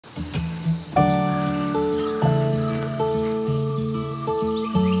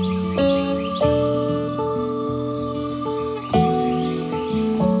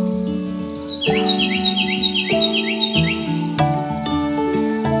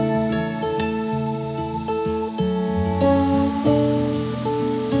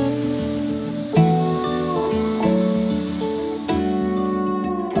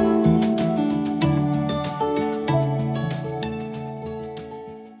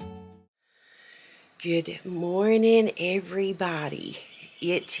Good morning, everybody.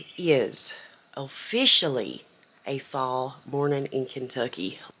 It is officially a fall morning in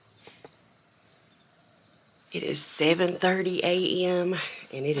Kentucky. It is 7:30 a.m.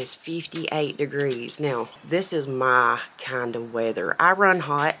 and it is 58 degrees. Now, this is my kind of weather. I run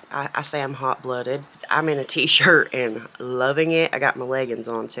hot. I say I'm hot-blooded. I'm in a t-shirt and loving it. I got my leggings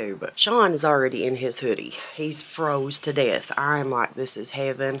on too, but Sean is already in his hoodie. He's froze to death. I'm like, this is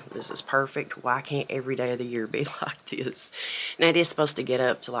heaven. This is perfect. Why can't every day of the year be like this? Now, it is supposed to get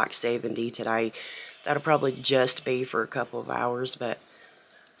up to like 70 today. That'll probably just be for a couple of hours, but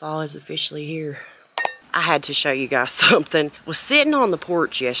fall is officially here. I had to show you guys something. Was sitting on the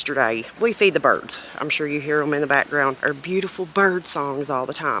porch yesterday. We feed the birds. I'm sure you hear them in the background. Our beautiful bird songs all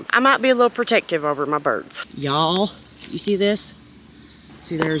the time. I might be a little protective over my birds. Y'all, you see this?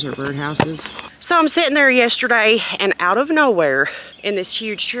 See, there's our birdhouses. So I'm sitting there yesterday, and out of nowhere, in this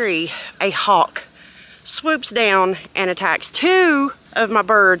huge tree, a hawk swoops down and attacks two of my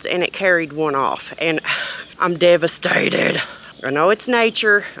birds, and it carried one off. And I'm devastated. I know it's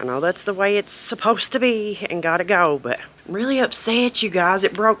nature. I know that's the way it's supposed to be and gotta go, but I'm really upset, you guys.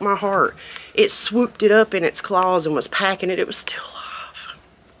 It broke my heart. It swooped it up in its claws and was packing it. It was still alive.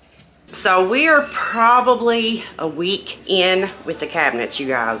 So we are probably a week in with the cabinets, you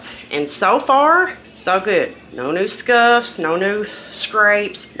guys. And so far, so good. No new scuffs, no new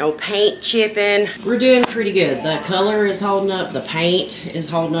scrapes, no paint chipping. We're doing pretty good. The color is holding up, the paint is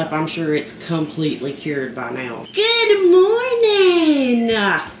holding up. I'm sure it's completely cured by now. Good morning!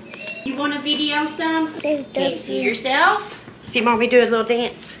 You want to video some? Can you see yourself? See mommy do a little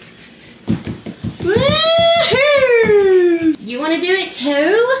dance? Woohoo! You want to do it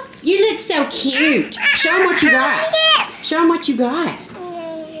too? You look so cute. Show them what you got. Show them what you got.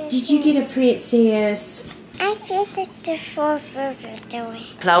 Did you get a princess? I get the 4 burgers doing.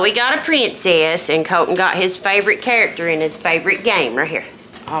 Chloe got a princess, and Colton got his favorite character in his favorite game right here.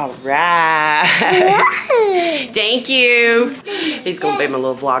 All right. Thank you. He's going to be my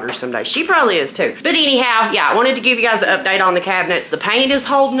little vlogger someday. She probably is too. But anyhow, yeah, I wanted to give you guys an update on the cabinets. The paint is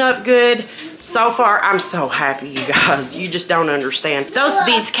holding up good. So far, I'm so happy, you guys. You just don't understand.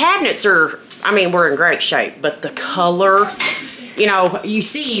 These cabinets are, I mean, we're in great shape, but the color, you know, you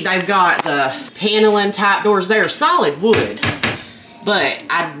see they've got the paneling type doors. They're solid wood, but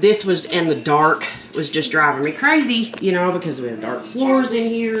this was in the dark, was just driving me crazy, you know, because we have dark floors in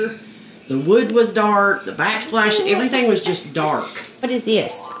here. The wood was dark, the backsplash, everything was just dark. What is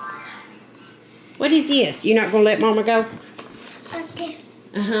this? What is this? You not gonna let mama go? Okay.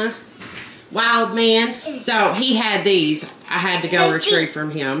 Uh-huh. Wild man. So he had these. I had to go retrieve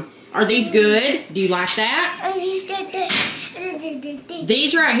from him. Are these good? Do you like that?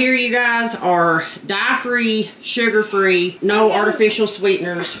 These right here, you guys, are dye-free, sugar-free, no artificial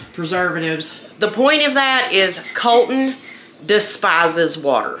sweeteners, preservatives. The point of that is Colton despises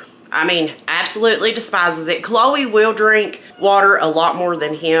water. I mean, absolutely despises it. Chloe will drink water a lot more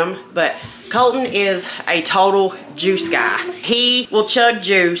than him, but Colton is a total juice guy. He will chug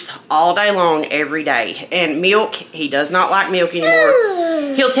juice all day long, every day. And milk, he does not like milk anymore.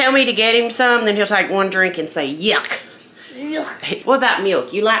 He'll tell me to get him some, then he'll take one drink and say, yuck. What about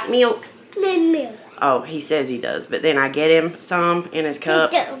milk? You like milk? Milk. Oh, he says he does, but then I get him some in his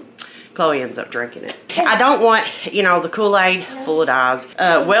cup. Chloe ends up drinking it. I don't want, you know, the Kool-Aid full of dyes.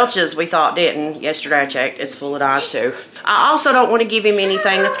 Welch's we thought didn't. Yesterday I checked, it's full of dyes too. I also don't want to give him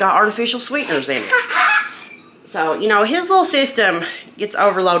anything that's got artificial sweeteners in it. So, you know, his little system gets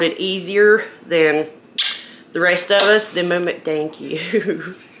overloaded easier than the rest of us. The moment, thank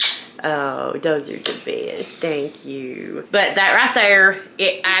you. Oh, those are the best. Thank you. But that right there,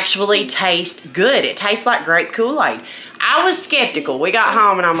 it actually tastes good. It tastes like grape Kool-Aid. I was skeptical. We got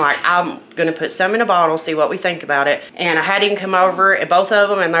home and I'm like, I'm going to put some in a bottle, see what we think about it. And I had him come over, and both of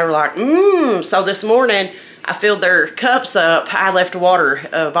them, and they were like, So this morning, I filled their cups up. I left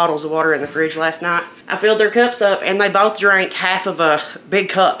bottles of water in the fridge last night. I filled their cups up, and they both drank half of a big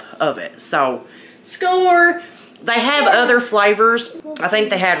cup of it. So, score! They have other flavors. I think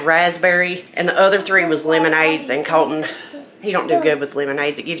they had raspberry, and the other 3 was lemonades, and Colton, he don't do good with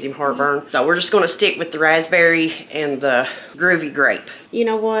lemonades. It gives him heartburn. So we're just going to stick with the raspberry and the groovy grape. You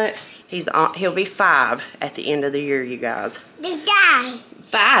know what? He'll be 5 at the end of the year, you guys.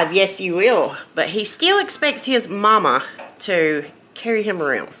 5, yes you will. But he still expects his mama to carry him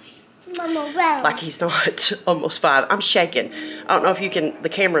around. Like he's not almost 5. I'm shaking. I don't know if you can, the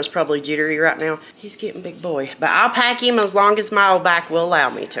camera's probably jittery right now. He's getting big boy. But I'll pack him as long as my old back will allow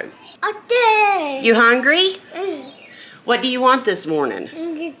me to. Okay. You hungry? What do you want this morning?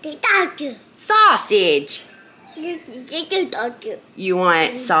 Sausage. You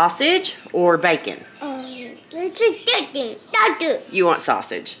want sausage or bacon? You want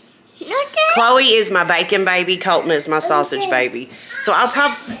sausage. Chloe is my bacon baby. Colton is my sausage baby. So I'll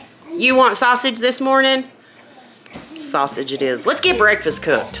probably... You want sausage this morning? Sausage it is. Let's get breakfast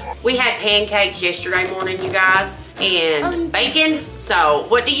cooked. We had pancakes yesterday morning, you guys, and bacon. So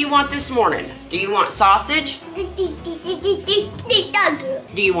what do you want this morning? Do you want sausage? Do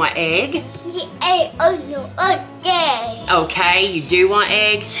you want egg? Okay, you do want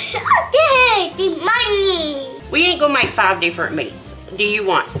egg? We ain't gonna make 5 different meats. Do you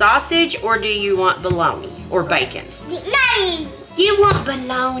want sausage or do you want bologna or bacon? You want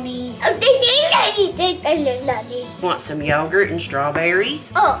bologna. Want some yogurt and strawberries?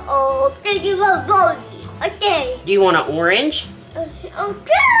 Do you want an orange?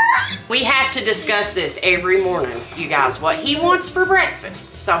 We have to discuss this every morning, you guys, what he wants for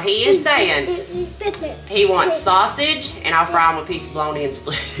breakfast. So he is saying he wants sausage, and I'll fry him a piece of bologna and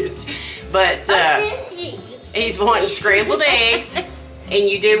split it. But he's wanting scrambled eggs, and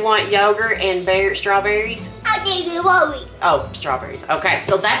you do want yogurt and strawberries? Oh, strawberries. Okay,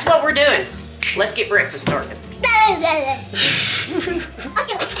 so that's what we're doing. Let's get breakfast started. I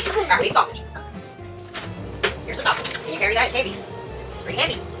need sausage. Here's the sausage. Can you carry that? It's heavy. It's pretty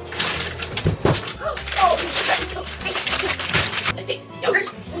heavy. Let's see. Yogurt.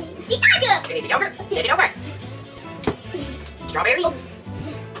 We need the yogurt. Send it over. Strawberries.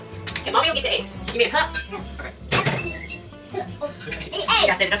 And Mommy will get the eggs. Give me a cup. Okay. You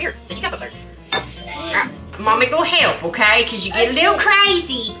gotta set it up here. Set your cup up there. Alright. Mommy go help, okay? Because you get a little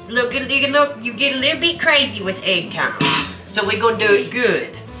crazy. You get a little bit crazy with egg time. So we're gonna do it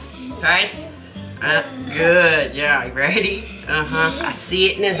good. Okay? Good. Yeah, you ready? I see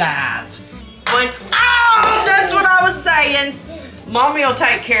it in his eyes. One. Oh, that's what I was saying. Mommy will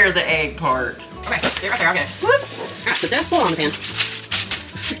take care of the egg part. Okay, stay right there. I'll get it. Alright, put that full on the pan.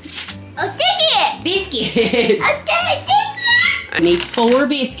 Biscuits. I need 4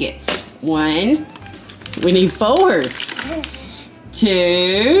 biscuits. 1. We need 4.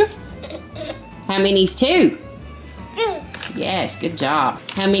 2. How many's 2? Yes, good job.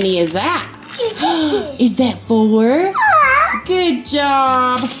 How many is that? Is that 4? Good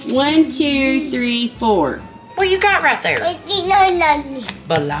job. 1, 2, 3, 4. What you got right there?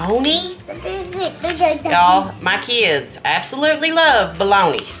 Bologna? Y'all, my kids absolutely love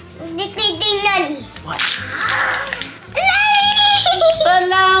bologna. What?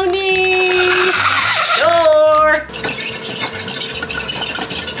 Bologna! Door!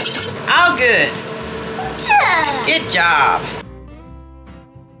 All good. Good job.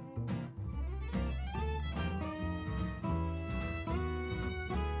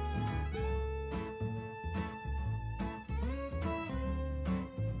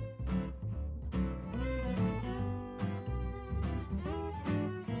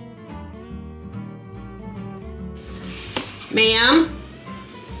 Ma'am?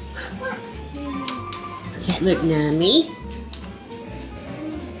 Does that look nummy?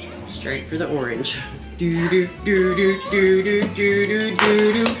 Straight for the orange. Do do do do do do do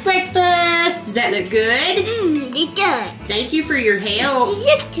do do. Breakfast! Does that look good? It does. Thank you for your help.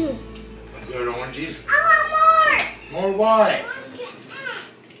 Good oranges. I want more. More what?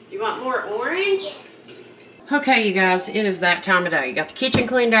 You want more orange? Okay, you guys, it is that time of day. You got the kitchen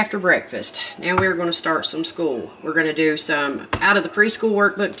cleaned after breakfast. Now we're going to start some school. We're going to do some out of the preschool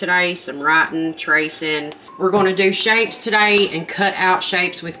workbook today, some writing, tracing. We're going to do shapes today and cut out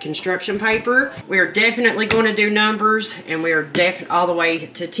shapes with construction paper. We're definitely going to do numbers, and we are all the way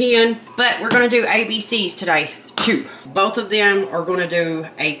to 10. But we're going to do ABCs today, too. Both of them are going to do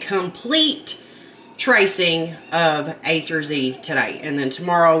a complete tracing of A through Z today, and then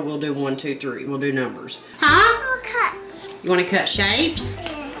tomorrow we'll do 1, 2, 3. We'll do numbers. Huh? You want to cut shapes?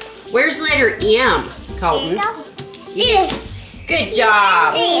 Where's letter M, Colton? Yeah. Good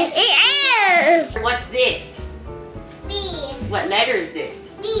job. What's this? B. What letter is this?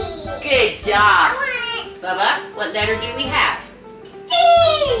 B. Good job. Bubba, what letter do we have? G.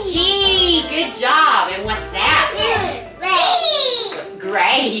 G. Good job. And what's that?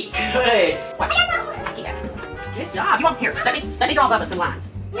 Great. Good. I see that. Good job. You want here? Let me draw Bubba some lines.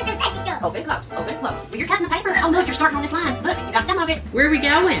 Open, close. Open, close. Well, you're cutting the paper. Oh, look, you're starting on this line. Look, you got some of it. Where are we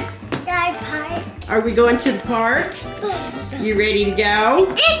going? The park. Are we going to the park? You ready to go?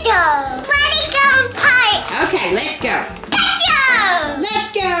 Let's go. Let's go park. Okay, let's go. Let's go. Let's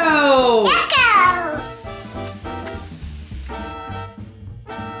go. Let's go.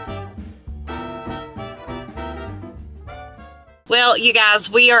 Well, you guys,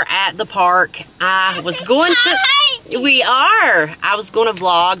 we are at the park. I was going to... We are. I was going to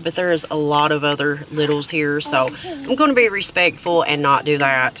vlog, but there's a lot of other littles here, so I'm going to be respectful and not do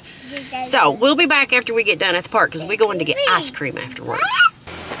that. So we'll be back after we get done at the park because we're going to get ice cream afterwards.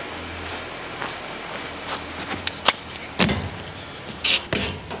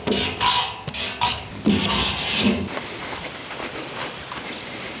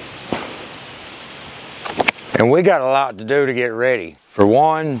 And we got a lot to do to get ready. For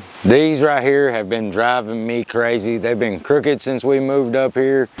one, these right here have been driving me crazy. They've been crooked since we moved up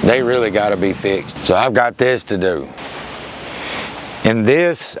here. They really gotta be fixed. So I've got this to do. And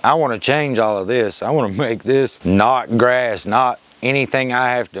this, I wanna change all of this. I wanna make this not grass, not anything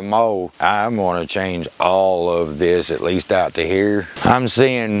I have to mow. I'm gonna change all of this, at least out to here. I'm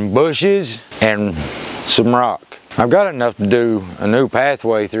seeing bushes and some rock. I've got enough to do a new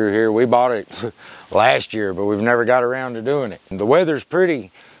pathway through here. We bought it last year, but we've never got around to doing it. The weather's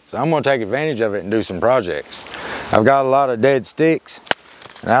pretty, so I'm gonna take advantage of it and do some projects. I've got a lot of dead sticks,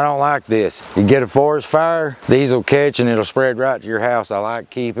 and I don't like this. You get a forest fire, these will catch and it'll spread right to your house. I like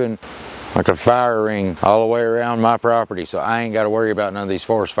keeping like a fire ring all the way around my property, so I ain't gotta worry about none of these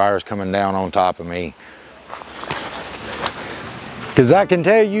forest fires coming down on top of me. Because I can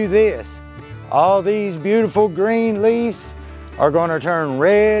tell you this, all these beautiful green leaves are gonna turn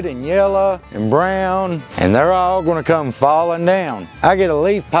red and yellow and brown, and they're all gonna come falling down. I get a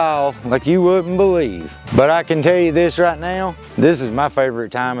leaf pile like you wouldn't believe. But I can tell you this right now, this is my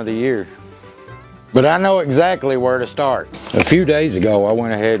favorite time of the year. But I know exactly where to start. A few days ago, I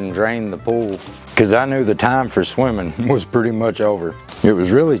went ahead and drained the pool because I knew the time for swimming was pretty much over. It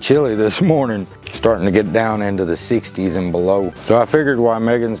was really chilly this morning, starting to get down into the 60s and below. So I figured while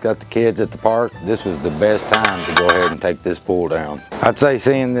Megan's got the kids at the park, this was the best time to go ahead and take this pool down. I'd say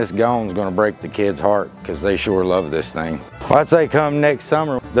seeing this gone's gonna break the kids' heart because they sure love this thing. Well, I'd say come next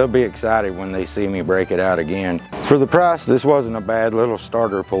summer, they'll be excited when they see me break it out again. For the price, this wasn't a bad little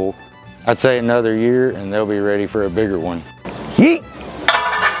starter pool. I'd say another year and they'll be ready for a bigger one. Yeet!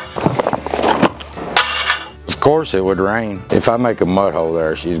 Of course it would rain. If I make a mud hole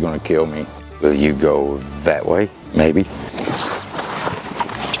there, she's gonna kill me. Will you go that way? Maybe.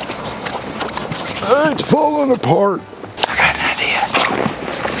 It's falling apart. I got an idea.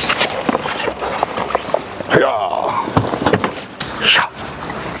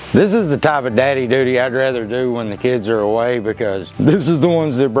 This is the type of daddy duty I'd rather do when the kids are away, because this is the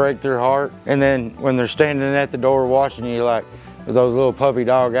ones that break their heart. And then when they're standing at the door watching you like with those little puppy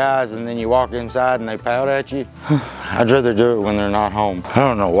dog eyes, and then you walk inside and they pout at you. I'd rather do it when they're not home. I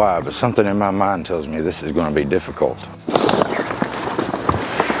don't know why, but something in my mind tells me this is gonna be difficult.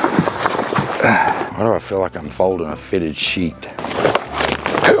 Why do I feel like I'm folding a fitted sheet?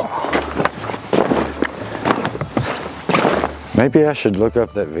 Maybe I should look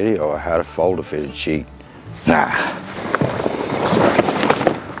up that video of how to fold a fitted sheet. Nah.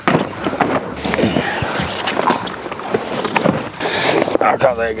 I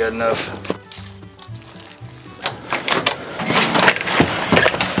thought that good enough.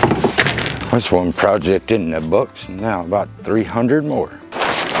 That's one project in the books, now about 300 more.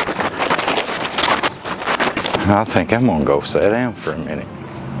 I think I'm gonna go sit down for a minute.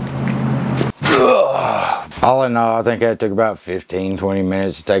 Ugh. All in all, I think that took about 15-20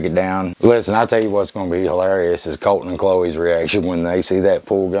 minutes to take it down. Listen, I'll tell you what's gonna be hilarious is Colton and Chloe's reaction when they see that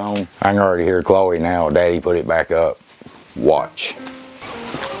pool gone. I can already hear Chloe now, Daddy put it back up. Watch.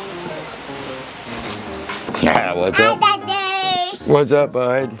 Nah, what's up? Hi, Daddy. What's up,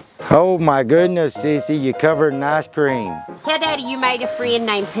 bud? Oh my goodness, Sissy, you covered in ice cream. Tell Daddy you made a friend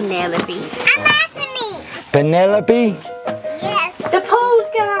named Penelope. I'm Anthony. Penelope? Yes. The pool's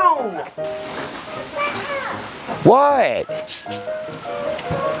gone. What?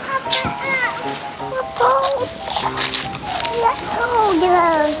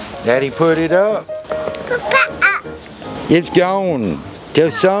 Daddy put it up. It's gone till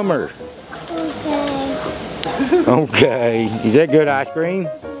summer. Okay. Is that good ice cream?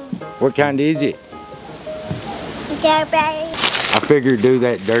 What kind is it? Strawberry. I figured do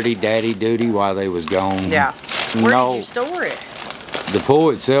that dirty daddy duty while they was gone. Yeah. Where No. did you store it? The pool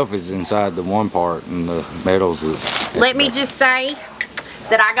itself is inside the one part and the metals is... Let me just say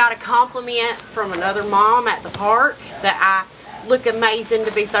that I got a compliment from another mom at the park that I look amazing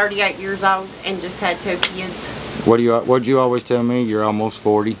to be 38 years old and just had 2 kids. What'd you always tell me? You're almost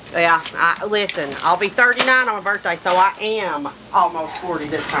 40? Yeah, listen, I'll be 39 on my birthday, so I am almost 40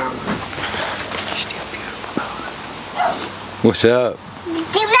 this time. You're still beautiful though. What's up?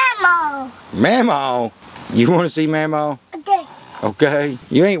 Mamo. Mamaw? You want to see Mamaw? Okay. Okay.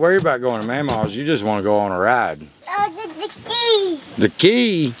 You ain't worried about going to Mamaw's, you just want to go on a ride. Oh, the key. The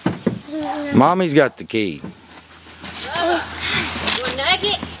key? Mommy's got the key.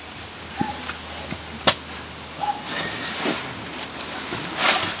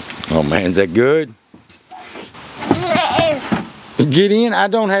 Oh man, is that good? Get in, I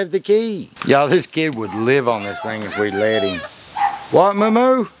don't have the key. Y'all, this kid would live on this thing if we let him. What,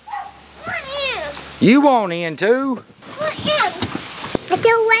 Moo? You want in too? So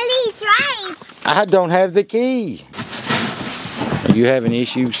Willie's right. I don't have the key. Are you having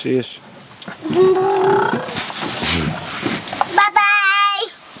issues, sis? Bye-bye.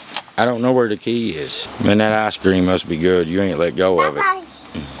 I don't know where the key is. Man, that ice cream must be good. You ain't let go of it. Bye-bye.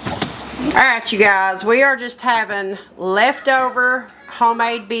 Alright, you guys, we are just having leftover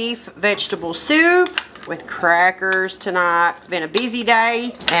homemade beef vegetable soup with crackers tonight. It's been a busy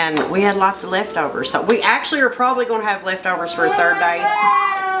day and we had lots of leftovers. So we actually are probably going to have leftovers for a third day.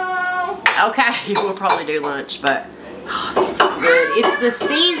 Okay, we'll probably do lunch, but oh, so good. It's the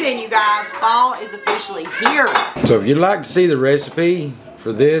season, you guys. Fall is officially here. So if you'd like to see the recipe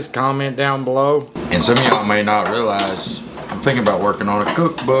for this, comment down below. And some of y'all may not realize, I'm thinking about working on a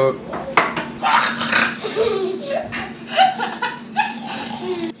cookbook.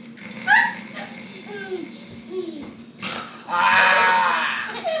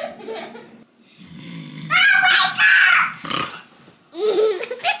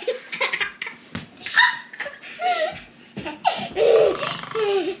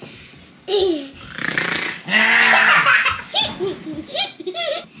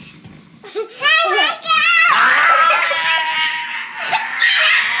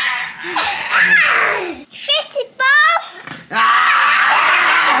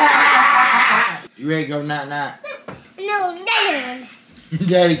 You ready to go night-night? No, no.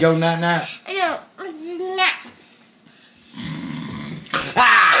 Daddy, go night-night.